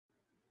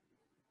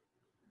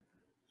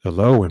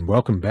Hello and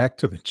welcome back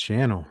to the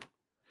channel.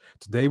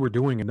 Today we're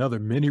doing another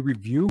mini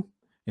review,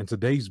 and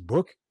today's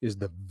book is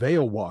The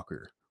Veil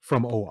Walker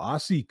from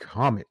Oasi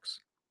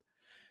Comics.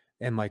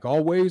 And like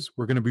always,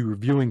 we're going to be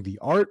reviewing the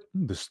art,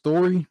 the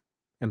story,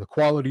 and the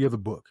quality of the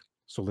book.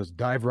 So let's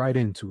dive right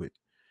into it.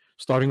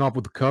 Starting off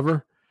with the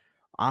cover,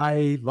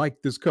 I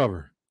like this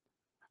cover.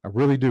 I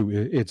really do.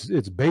 It's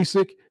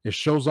basic. It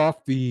shows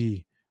off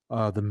the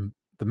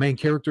main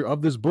character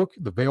of this book,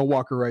 the Veil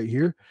Walker, right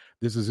here.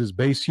 This is his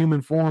base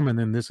human form, and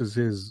then this is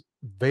his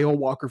Veil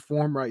Walker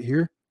form right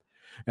here.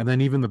 And then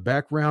even the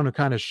background, it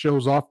kind of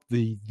shows off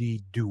the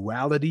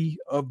duality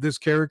of this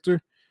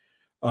character.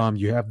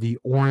 You have the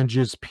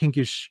oranges,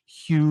 pinkish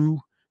hue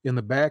in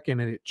the back, and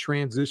then it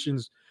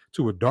transitions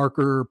to a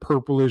darker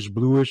purplish,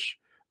 bluish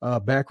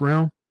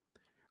background.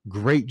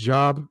 Great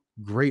job,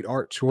 great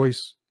art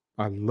choice.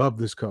 I love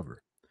this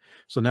cover.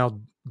 So now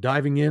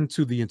diving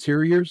into the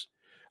interiors.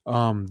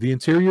 The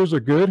interiors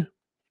are good.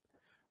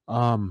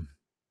 Um,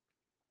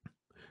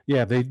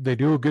 yeah, they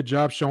do a good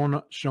job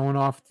showing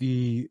off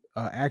the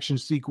action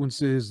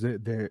sequences.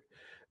 That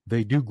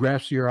they do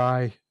grasp your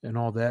eye and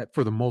all that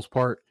for the most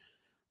part.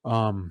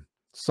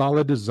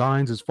 Solid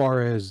designs as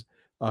far as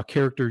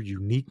character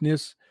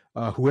uniqueness.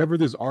 Whoever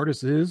this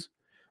artist is,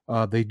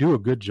 they do a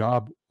good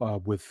job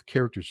with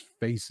characters'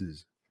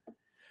 faces,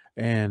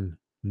 and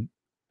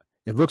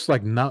it looks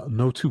like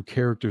no two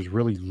characters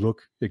really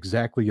look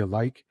exactly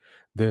alike.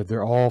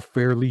 They're all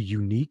fairly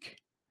unique,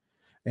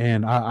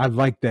 and I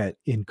like that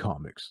in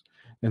comics.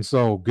 And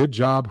so, good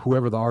job,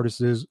 whoever the artist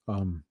is.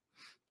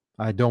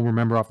 I don't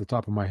remember off the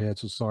top of my head,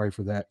 so sorry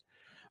for that.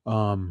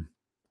 Um,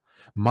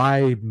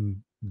 my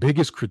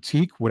biggest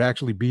critique would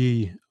actually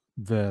be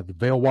the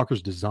Veil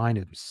Walker's design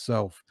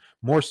himself,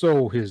 more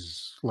so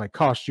his like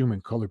costume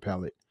and color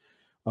palette.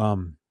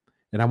 Um,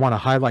 and I want to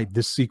highlight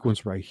this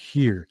sequence right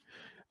here.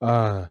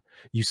 Uh,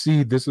 you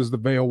see, this is the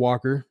Veil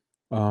Walker,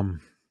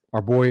 um,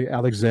 our boy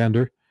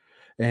Alexander,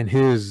 and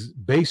his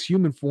base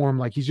human form,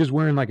 like he's just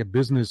wearing like a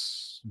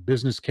business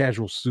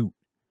casual suit.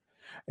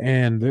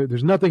 And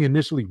there's nothing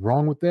initially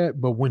wrong with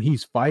that, but when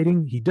he's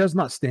fighting, he does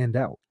not stand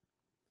out.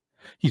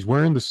 He's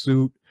wearing the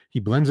suit. He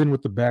blends in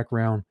with the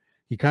background.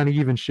 He kind of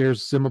even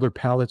shares similar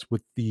palettes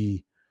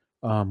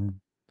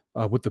um,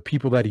 with the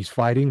people that he's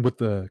fighting, with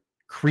the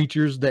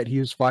creatures that he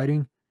is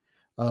fighting.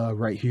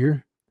 Right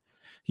here,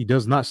 he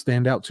does not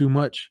stand out too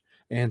much,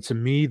 and to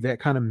me, that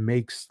kind of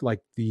makes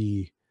like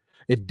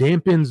it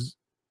dampens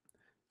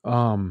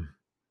um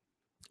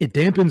it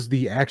dampens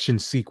the action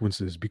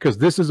sequences because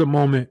this is a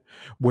moment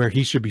where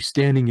he should be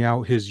standing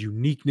out. His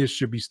uniqueness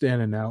should be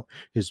standing out,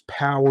 his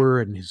power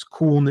and his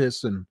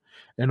coolness and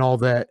all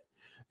that.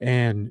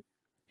 And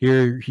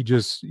here he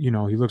just, he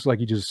looks like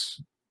he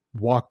just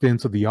walked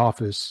into the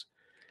office,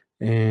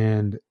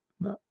 and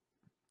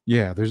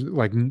yeah,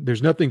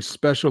 there's nothing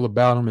special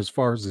about him as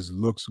far as his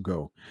looks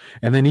go.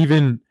 And then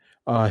even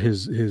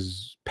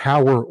his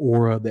power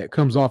aura that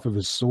comes off of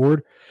his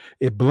sword,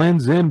 it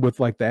blends in with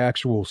like the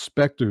actual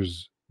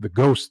specters, the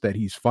ghosts that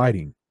he's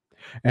fighting.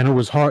 And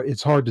it's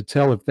hard to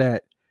tell if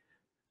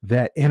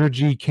that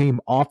energy came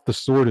off the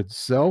sword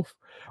itself,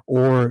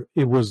 or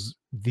it was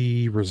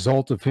the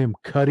result of him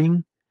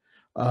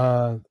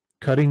uh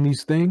cutting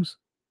these things.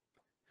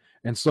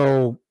 And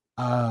so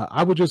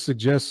I would just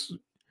suggest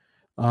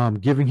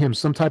giving him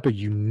some type of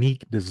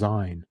unique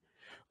design,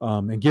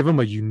 and give him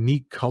a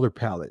unique color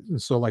palette. And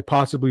so like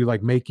possibly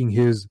like making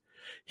his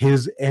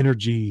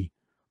energy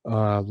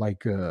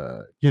like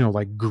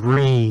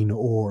green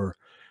or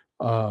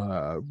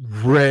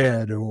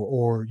red,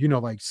 or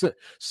like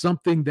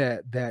something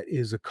that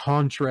is a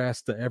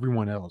contrast to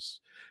everyone else,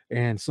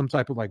 and some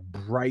type of like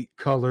bright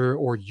color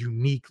or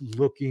unique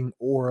looking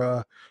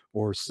aura,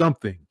 or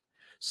something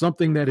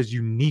that is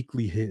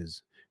uniquely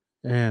his.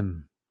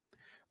 And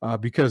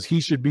because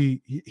he's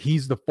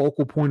the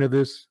focal point of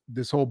this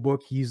whole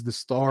book. He's the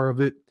star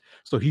of it,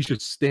 so he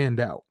should stand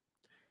out,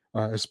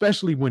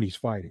 especially when he's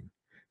fighting.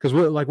 Because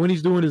like when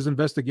he's doing his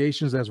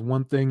investigations, that's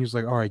one thing. He's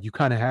like, all right, you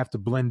kind of have to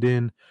blend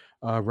in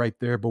right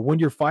there. But when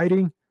you're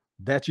fighting,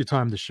 that's your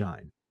time to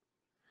shine.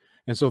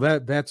 And so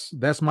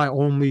that's my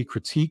only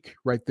critique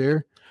right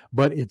there.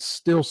 But it's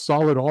still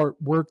solid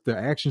artwork. The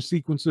action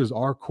sequences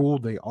are cool.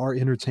 They are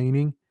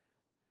entertaining.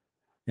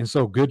 And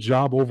so good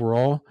job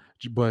overall.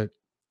 But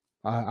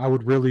I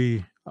would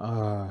really,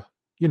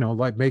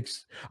 like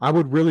I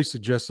would really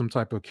suggest some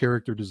type of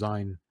character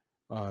design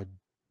uh,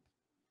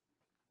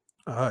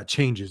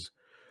 changes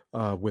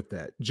with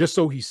that, just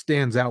so he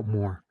stands out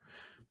more.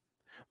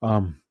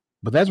 But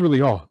that's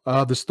really all.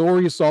 The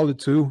story is solid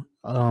too.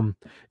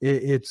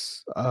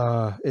 It's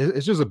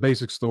just a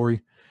basic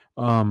story.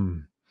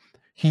 Um,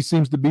 he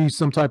seems to be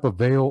some type of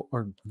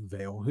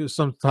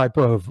some type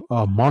of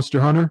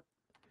monster hunter.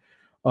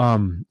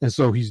 And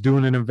so he's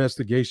doing an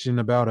investigation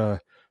about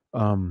a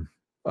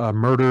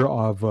murder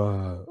of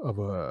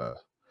a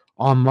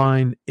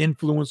online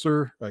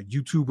influencer, a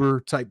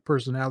YouTuber type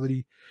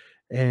personality,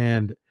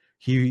 and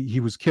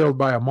he was killed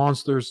by a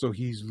monster. So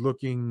he's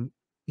looking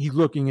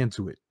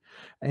into it.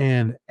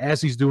 And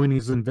as he's doing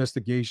his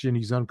investigation,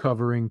 he's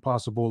uncovering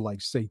possible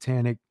like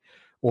satanic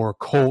or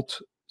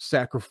cult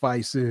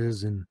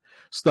sacrifices and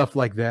stuff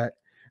like that.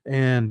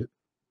 And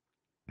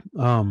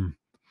um,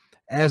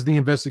 as the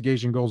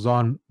investigation goes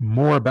on,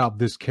 more about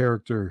this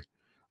character,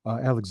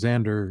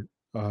 Alexander,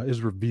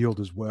 is revealed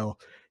as well.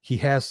 He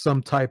has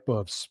some type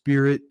of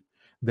spirit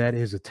that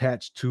is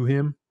attached to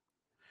him,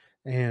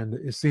 and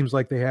it seems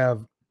like they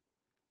have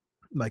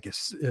like a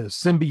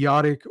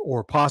symbiotic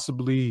or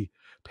possibly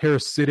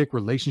parasitic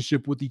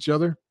relationship with each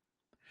other.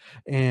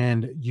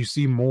 And you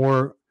see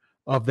more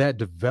of that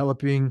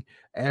developing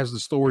as the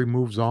story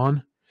moves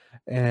on.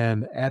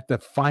 And at the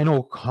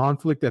final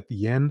conflict at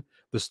the end,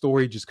 the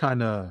story just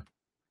kind of,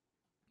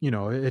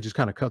 it just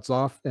kind of cuts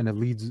off, and it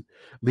leads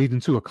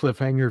into a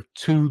cliffhanger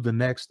to the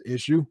next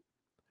issue.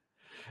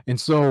 And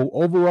so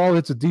overall,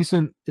 it's a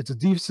decent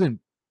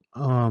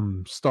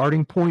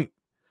starting point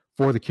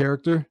for the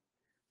character.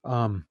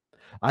 Um,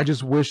 I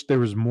just wish there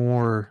was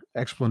more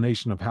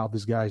explanation of how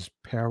this guy's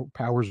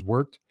powers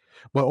worked.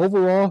 But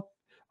overall,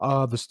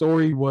 the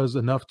story was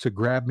enough to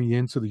grab me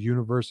into the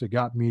universe. It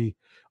got me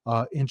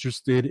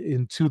interested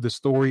into the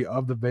story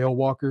of the Veil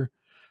Walker.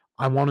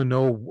 I want to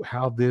know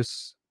how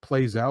this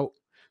plays out.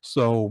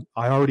 So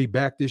I already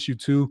backed issue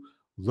 2.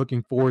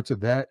 Looking forward to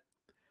that.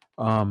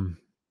 Um,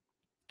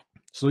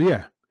 so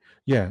yeah,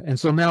 yeah. And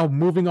so now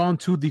moving on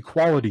to the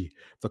quality.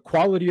 The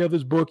quality of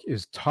this book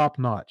is top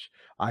notch.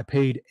 I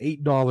paid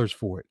 $8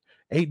 for it.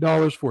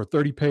 $8 for a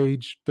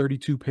 30-page,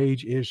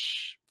 32-page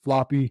ish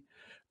floppy,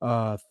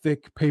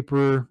 thick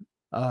paper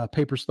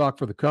stock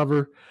for the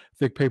cover,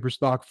 thick paper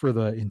stock for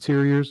the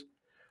interiors.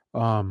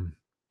 Um,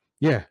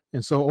 yeah,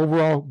 and so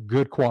overall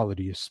good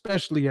quality,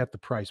 especially at the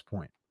price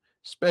point.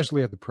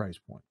 Especially at the price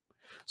point.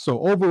 So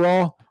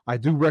overall, I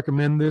do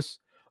recommend this.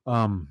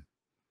 Um,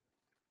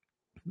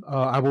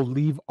 I will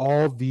leave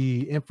all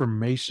the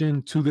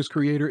information to this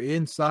creator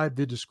inside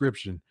the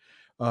description.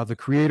 The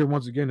creator,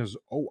 once again, is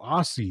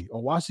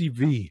Owasi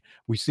V.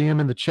 We see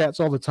him in the chats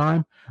all the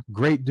time.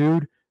 Great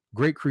dude,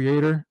 great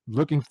creator.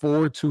 Looking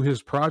forward to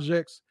his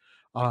projects,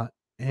 uh,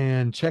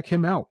 and check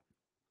him out.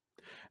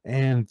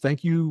 And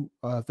thank you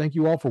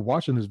all for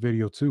watching this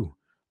video too.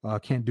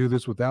 Can't do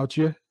this without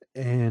you,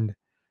 and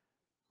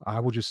I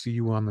will just see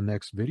you on the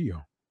next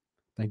video.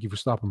 Thank you for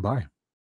stopping by.